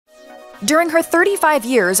During her 35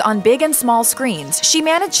 years on big and small screens, she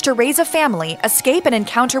managed to raise a family, escape an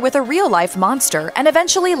encounter with a real-life monster, and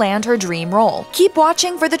eventually land her dream role. Keep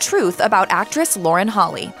watching for the truth about actress Lauren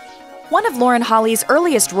Holly. One of Lauren Holly's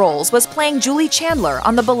earliest roles was playing Julie Chandler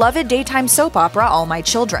on the beloved daytime soap opera All My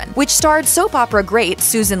Children, which starred soap opera great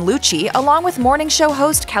Susan Lucci along with morning show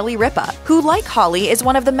host Kelly Ripa, who, like Holly, is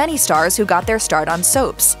one of the many stars who got their start on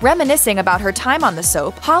soaps. Reminiscing about her time on the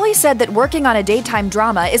soap, Holly said that working on a daytime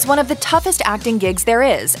drama is one of the toughest acting gigs there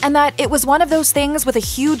is, and that it was one of those things with a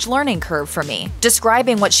huge learning curve for me.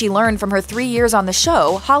 Describing what she learned from her 3 years on the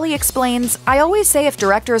show, Holly explains, "I always say if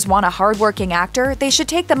directors want a hardworking actor, they should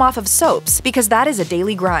take them off of soaps, because that is a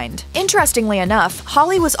daily grind." Interestingly enough,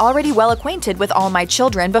 Holly was already well acquainted with All My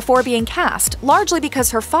Children before being cast, largely because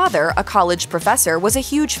her father, a college professor, was a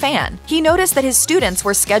huge fan. He noticed that his students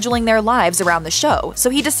were scheduling their lives around the show, so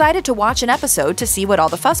he decided to watch an episode to see what all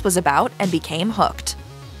the fuss was about and became hooked.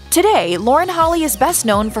 Today, Lauren Holly is best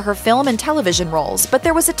known for her film and television roles, but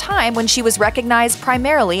there was a time when she was recognized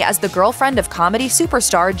primarily as the girlfriend of comedy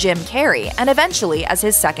superstar Jim Carrey and eventually as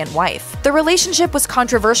his second wife. The relationship was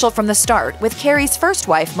controversial from the start, with Carrey's first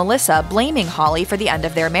wife, Melissa, blaming Holly for the end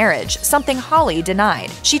of their marriage, something Holly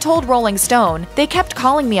denied. She told Rolling Stone, "They kept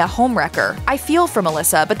calling me a homewrecker. I feel for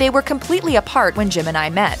Melissa, but they were completely apart when Jim and I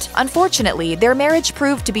met. Unfortunately, their marriage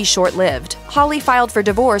proved to be short-lived." Holly filed for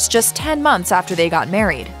divorce just 10 months after they got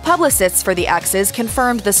married. Publicists for the exes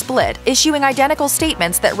confirmed the split, issuing identical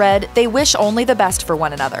statements that read, "They wish only the best for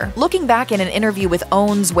one another." Looking back in an interview with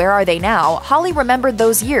OWN's Where Are They Now?, Holly remembered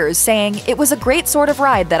those years, saying, "It was a great sort of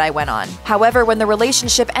ride that I went on." However, when the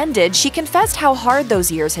relationship ended, she confessed how hard those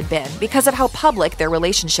years had been because of how public their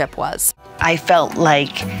relationship was. I felt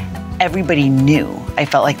like everybody knew. I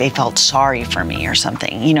felt like they felt sorry for me or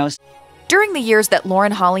something, you know? During the years that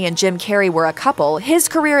Lauren Holly and Jim Carrey were a couple, his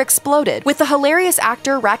career exploded, with the hilarious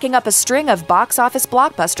actor racking up a string of box office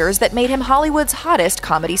blockbusters that made him Hollywood's hottest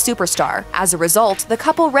comedy superstar. As a result, the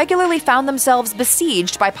couple regularly found themselves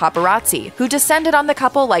besieged by paparazzi, who descended on the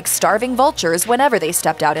couple like starving vultures whenever they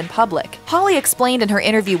stepped out in public. Holly explained in her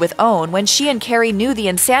interview with OWN when she and Carrey knew the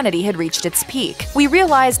insanity had reached its peak. "We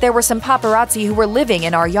realized there were some paparazzi who were living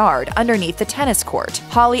in our yard, underneath the tennis court."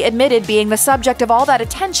 Holly admitted being the subject of all that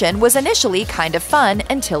attention was initially kind of fun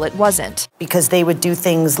until it wasn't. Because they would do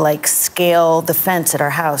things like scale the fence at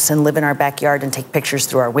our house and live in our backyard and take pictures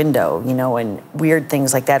through our window, you know, and weird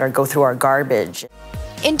things like that, or go through our garbage.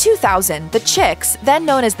 In 2000, the Chicks, then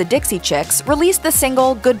known as the Dixie Chicks, released the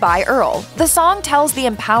single Goodbye Earl. The song tells the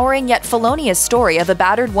empowering yet felonious story of a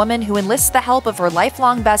battered woman who enlists the help of her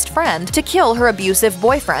lifelong best friend to kill her abusive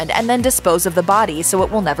boyfriend and then dispose of the body so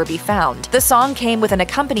it will never be found. The song came with an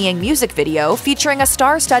accompanying music video featuring a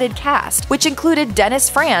star-studded cast, which included Dennis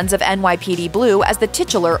Franz of NYPD Blue as the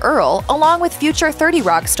titular Earl, along with future 30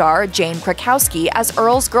 Rock star Jane Krakowski as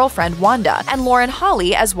Earl's girlfriend Wanda, and Lauren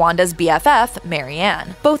Holly as Wanda's BFF, Marianne.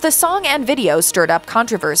 Both the song and video stirred up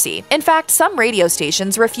controversy. In fact, some radio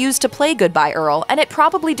stations refused to play Goodbye Earl, and it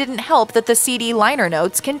probably didn't help that the CD liner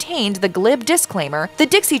notes contained the glib disclaimer, "The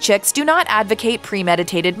Dixie Chicks do not advocate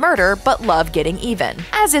premeditated murder, but love getting even."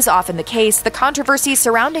 As is often the case, the controversy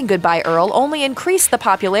surrounding Goodbye Earl only increased the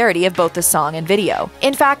popularity of both the song and video.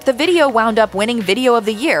 In fact, the video wound up winning Video of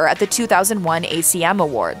the Year at the 2001 ACM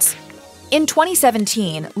Awards. In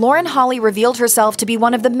 2017, Lauren Holly revealed herself to be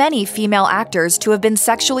one of the many female actors to have been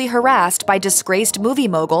sexually harassed by disgraced movie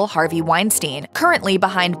mogul Harvey Weinstein, currently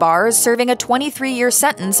behind bars serving a 23-year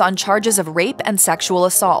sentence on charges of rape and sexual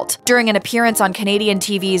assault. During an appearance on Canadian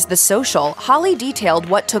TV's The Social, Holly detailed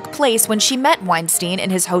what took place when she met Weinstein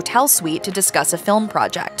in his hotel suite to discuss a film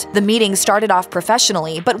project. The meeting started off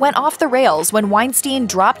professionally, but went off the rails when Weinstein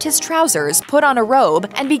dropped his trousers, put on a robe,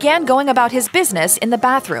 and began going about his business in the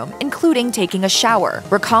bathroom, including taking a shower.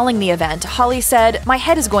 Recalling the event, Holly said, "My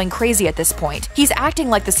head is going crazy at this point. He's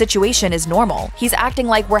acting like the situation is normal. He's acting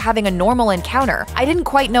like we're having a normal encounter. I didn't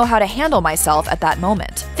quite know how to handle myself at that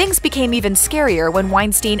moment." Things became even scarier when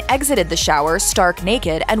Weinstein exited the shower stark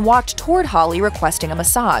naked and walked toward Holly requesting a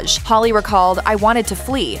massage. Holly recalled, "I wanted to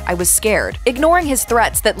flee. I was scared." Ignoring his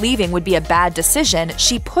threats that leaving would be a bad decision,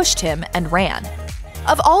 she pushed him and ran.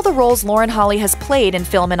 Of all the roles Lauren Holly has played in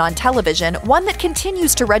film and on television, one that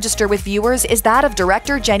continues to register with viewers is that of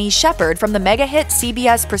director Jenny Shepard from the mega-hit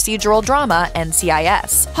CBS procedural drama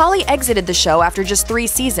NCIS. Holly exited the show after just 3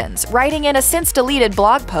 seasons, writing in a since-deleted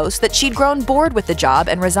blog post that she'd grown bored with the job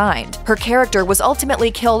and resigned. Her character was ultimately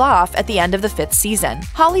killed off at the end of the 5th season.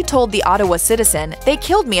 Holly told the Ottawa Citizen, "They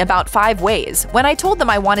killed me about 5 ways. When I told them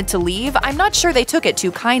I wanted to leave, I'm not sure they took it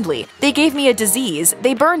too kindly. They gave me a disease,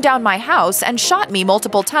 they burned down my house, and shot me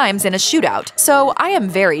multiple times in a shootout, so I am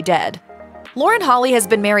very dead." Lauren Holly has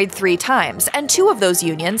been married 3 times, and 2 of those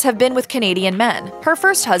unions have been with Canadian men. Her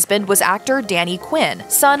first husband was actor Danny Quinn,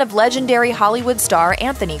 son of legendary Hollywood star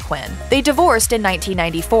Anthony Quinn. They divorced in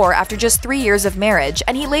 1994 after just 3 years of marriage,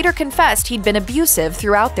 and he later confessed he'd been abusive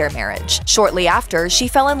throughout their marriage. Shortly after, she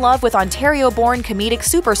fell in love with Ontario-born comedic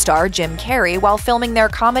superstar Jim Carrey while filming their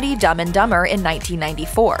comedy Dumb and Dumber in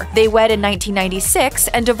 1994. They wed in 1996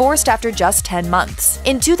 and divorced after just 10 months.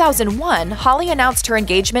 In 2001, Holly announced her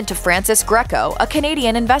engagement to Francis Greco, a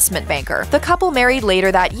Canadian investment banker. The couple married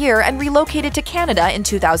later that year and relocated to Canada in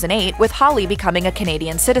 2008, with Holly becoming a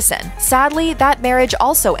Canadian citizen. Sadly, that marriage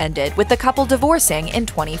also ended, with the couple divorcing in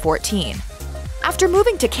 2014. After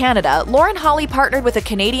moving to Canada, Lauren Holly partnered with a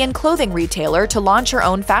Canadian clothing retailer to launch her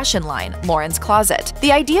own fashion line, Lauren's Closet.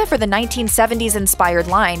 The idea for the 1970s-inspired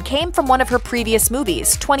line came from one of her previous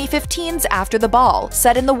movies, 2015's After the Ball,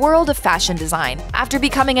 set in the world of fashion design. After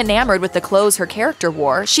becoming enamored with the clothes her character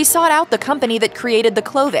wore, she sought out the company that created the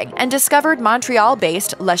clothing and discovered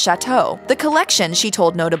Montreal-based Le Chateau. The collection, she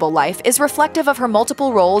told Notable Life, is reflective of her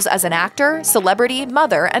multiple roles as an actor, celebrity,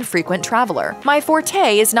 mother, and frequent traveler. My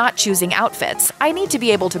forte is not choosing outfits. I need to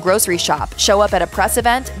be able to grocery shop, show up at a press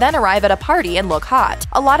event, then arrive at a party and look hot.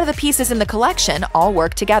 A lot of the pieces in the collection all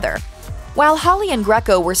work together. While Holly and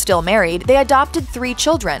Greco were still married, they adopted 3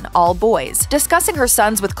 children, all boys. Discussing her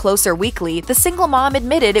sons with Closer Weekly, the single mom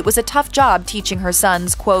admitted it was a tough job teaching her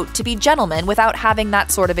sons, quote, to be gentlemen without having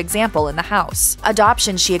that sort of example in the house.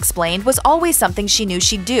 Adoption, she explained, was always something she knew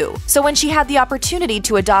she'd do. So when she had the opportunity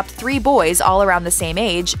to adopt 3 boys all around the same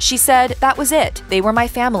age, she said, that was it. They were my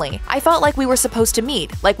family. I felt like we were supposed to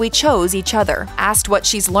meet, like we chose each other. Asked what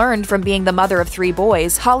she's learned from being the mother of 3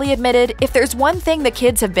 boys, Holly admitted, if there's one thing the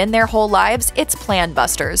kids have been their whole lives, it's plan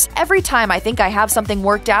busters. Every time I think I have something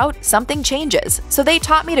worked out, something changes, so they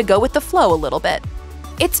taught me to go with the flow a little bit.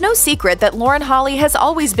 It's no secret that Lauren Holly has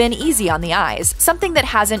always been easy on the eyes, something that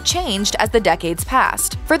hasn't changed as the decades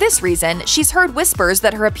passed. For this reason, she's heard whispers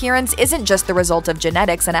that her appearance isn't just the result of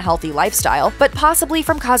genetics and a healthy lifestyle, but possibly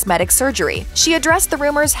from cosmetic surgery. She addressed the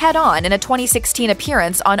rumors head-on in a 2016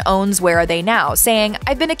 appearance on OWN's Where Are They Now, saying,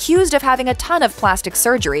 I've been accused of having a ton of plastic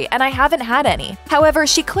surgery, and I haven't had any. However,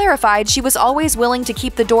 she clarified she was always willing to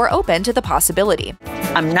keep the door open to the possibility.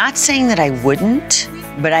 I'm not saying that I wouldn't,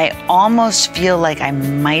 but I almost feel like I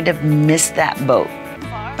might have missed that boat.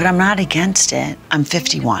 But I'm not against it. I'm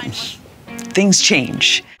 51. Things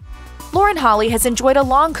change. Lauren Holly has enjoyed a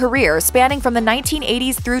long career spanning from the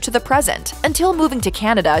 1980s through to the present. Until moving to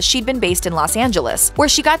Canada, she'd been based in Los Angeles, where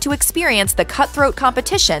she got to experience the cutthroat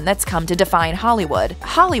competition that's come to define Hollywood.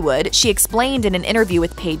 Hollywood, she explained in an interview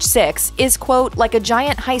with Page 6, is, quote, like a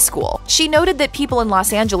giant high school. She noted that people in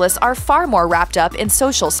Los Angeles are far more wrapped up in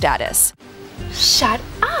social status. Shut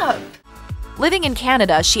up! Living in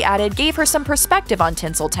Canada, she added, gave her some perspective on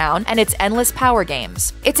Tinseltown and its endless power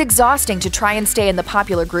games. It's exhausting to try and stay in the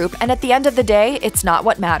popular group, and at the end of the day, it's not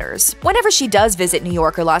what matters. Whenever she does visit New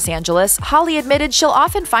York or Los Angeles, Holly admitted she'll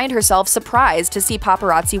often find herself surprised to see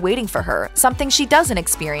paparazzi waiting for her, something she doesn't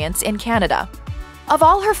experience in Canada. Of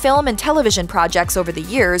all her film and television projects over the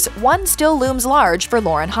years, one still looms large for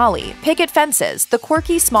Lauren Holly, Picket Fences, the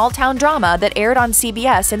quirky small-town drama that aired on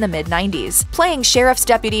CBS in the mid-90s. Playing Sheriff's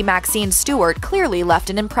Deputy Maxine Stewart clearly left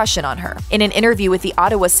an impression on her. In an interview with the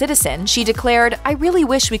Ottawa Citizen, she declared, I really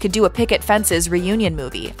wish we could do a Picket Fences reunion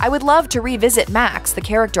movie. I would love to revisit Max, the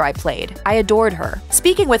character I played. I adored her.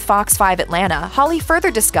 Speaking with Fox 5 Atlanta, Holly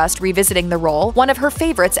further discussed revisiting the role, one of her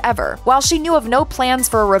favorites ever. While she knew of no plans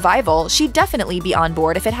for a revival, she'd definitely be on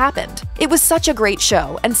board if it happened. It was such a great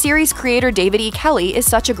show, and series creator David E. Kelley is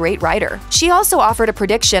such a great writer. She also offered a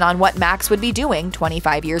prediction on what Max would be doing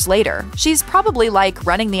 25 years later. She's probably like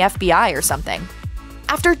running the FBI or something.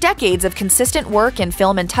 After decades of consistent work in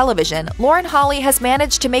film and television, Lauren Holly has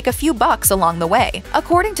managed to make a few bucks along the way.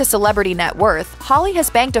 According to Celebrity Net Worth, Holly has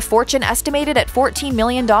banked a fortune estimated at $14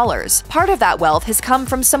 million. Part of that wealth has come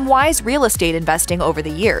from some wise real estate investing over the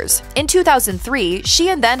years. In 2003, she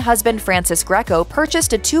and then-husband Francis Greco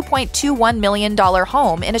purchased a $2.21 million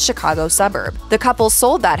home in a Chicago suburb. The couple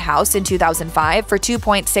sold that house in 2005 for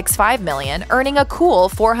 $2.65 million, earning a cool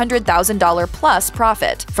 $400,000 plus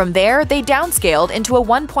profit. From there, they downscaled into a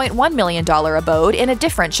 $1.1 million abode in a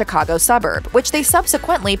different Chicago suburb, which they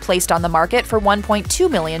subsequently placed on the market for $1.2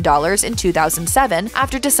 million in 2007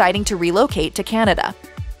 after deciding to relocate to Canada.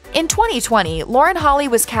 In 2020, Lauren Holly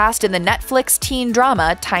was cast in the Netflix teen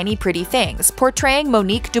drama Tiny Pretty Things, portraying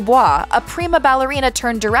Monique Dubois, a prima ballerina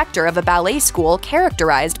turned director of a ballet school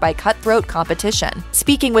characterized by cutthroat competition.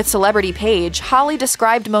 Speaking with Celebrity Page, Holly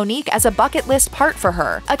described Monique as a bucket list part for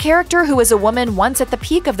her, a character who is a woman once at the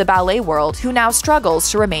peak of the ballet world who now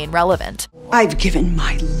struggles to remain relevant. I've given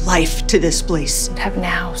my life to this place. Have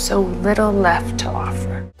now so little left to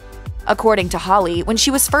offer. According to Holly, when she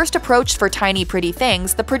was first approached for Tiny Pretty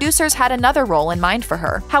Things, the producers had another role in mind for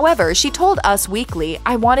her. However, she told Us Weekly,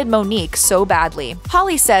 "I wanted Monique so badly."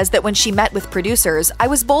 Holly says that when she met with producers, "I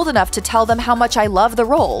was bold enough to tell them how much I love the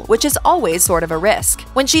role, which is always sort of a risk."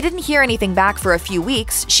 When she didn't hear anything back for a few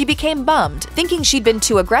weeks, she became bummed, thinking she'd been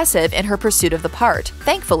too aggressive in her pursuit of the part.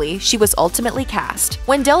 Thankfully, she was ultimately cast.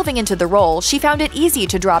 When delving into the role, she found it easy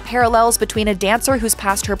to draw parallels between a dancer who's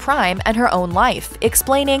past her prime and her own life,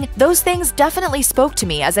 explaining, "Those things definitely spoke to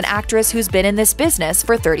me as an actress who's been in this business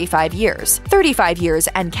for 35 years. 35 years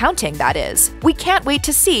and counting, that is. We can't wait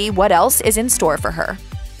to see what else is in store for her."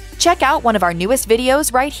 Check out one of our newest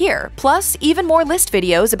videos right here. Plus, even more list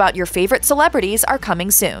videos about your favorite celebrities are coming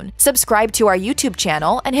soon. Subscribe to our YouTube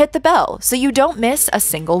channel and hit the bell so you don't miss a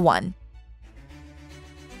single one.